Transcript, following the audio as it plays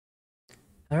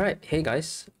Alright, hey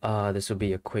guys, this will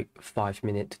be a quick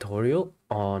 5-minute tutorial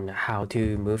on how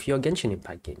to move your Genshin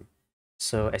Impact game.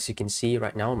 So as you can see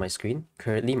right now on my screen,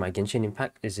 currently my Genshin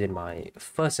Impact is in my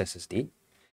first SSD,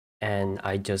 and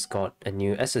I just got a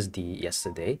new SSD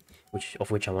yesterday, which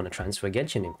I want to transfer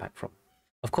Genshin Impact from.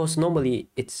 Of course, normally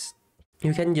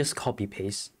you can just copy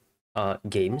paste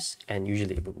games and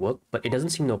usually it would work, but it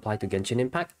doesn't seem to apply to Genshin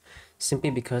Impact simply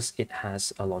because it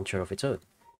has a launcher of its own.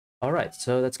 Alright,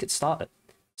 so let's get started.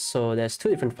 So there's two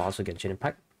different files for Genshin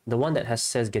Impact. The one that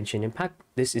says Genshin Impact,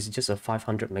 this is just a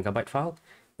 500 megabyte file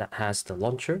that has the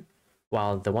launcher,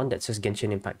 while the one that says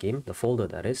Genshin Impact game, the folder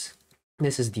that is,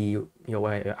 this is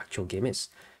where your actual game is.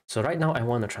 So right now I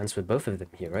want to transfer both of them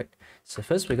here, right? So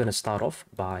first we're going to start off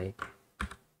by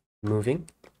moving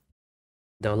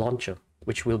the launcher,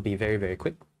 which will be very, very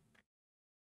quick.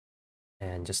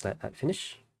 And just let that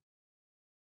finish.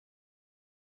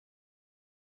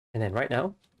 And then right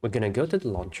now, we're going to go to the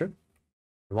launcher.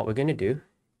 And what we're going to do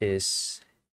is,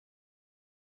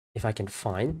 if I can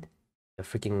find the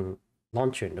freaking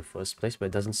launcher in the first place, but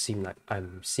it doesn't seem like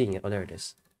I'm seeing it. Oh, there it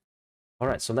is. All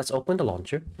right, so let's open the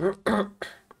launcher.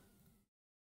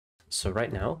 So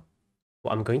right now,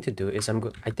 what I'm going to do is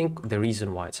I think the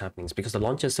reason why it's happening is because the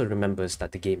launcher still remembers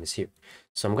that the game is here.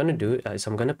 So I'm going to do is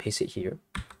I'm going to paste it here.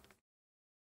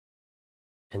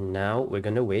 And now we're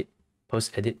going to wait.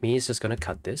 Post edit me is just going to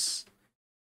cut this.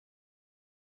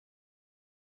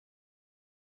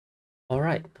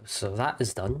 Alright, so that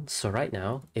is done. So right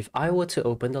now, if I were to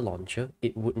open the launcher,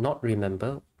 it would not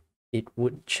remember. It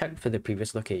would check for the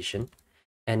previous location,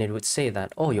 and it would say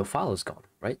that, oh, your file is gone,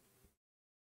 right?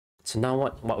 So now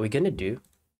what we're going to do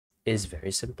is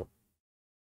very simple.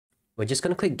 We're just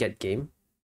going to click Get Game,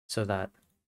 so that,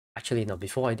 actually, no,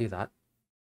 before I do that,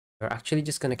 we're actually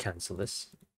just going to cancel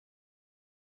this.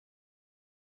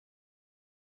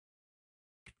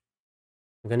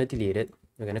 We're going to delete it.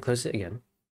 We're going to close it again.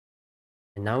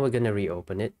 And now we're going to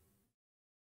reopen it.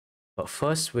 But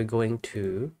first, we're going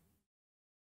to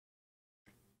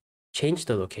change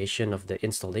the location of the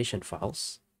installation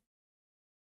files.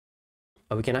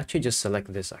 Or we can actually just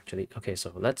select this actually. Okay,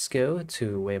 so let's go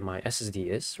to where my SSD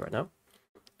is right now.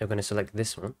 I'm going to select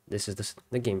this one. This is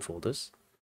the game folders.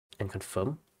 And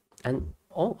confirm. And,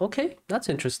 oh, okay, that's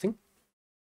interesting.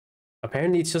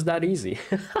 Apparently, it's just that easy.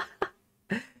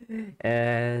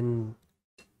 And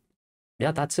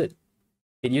yeah, that's it.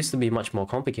 It used to be much more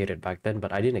complicated back then,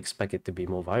 but I didn't expect it to be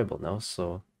more viable now,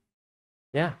 so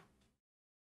yeah.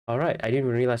 Alright, I didn't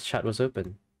even realize chat was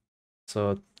open.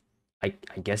 So I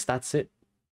guess that's it.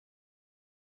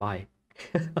 Bye.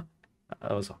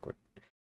 That was awkward.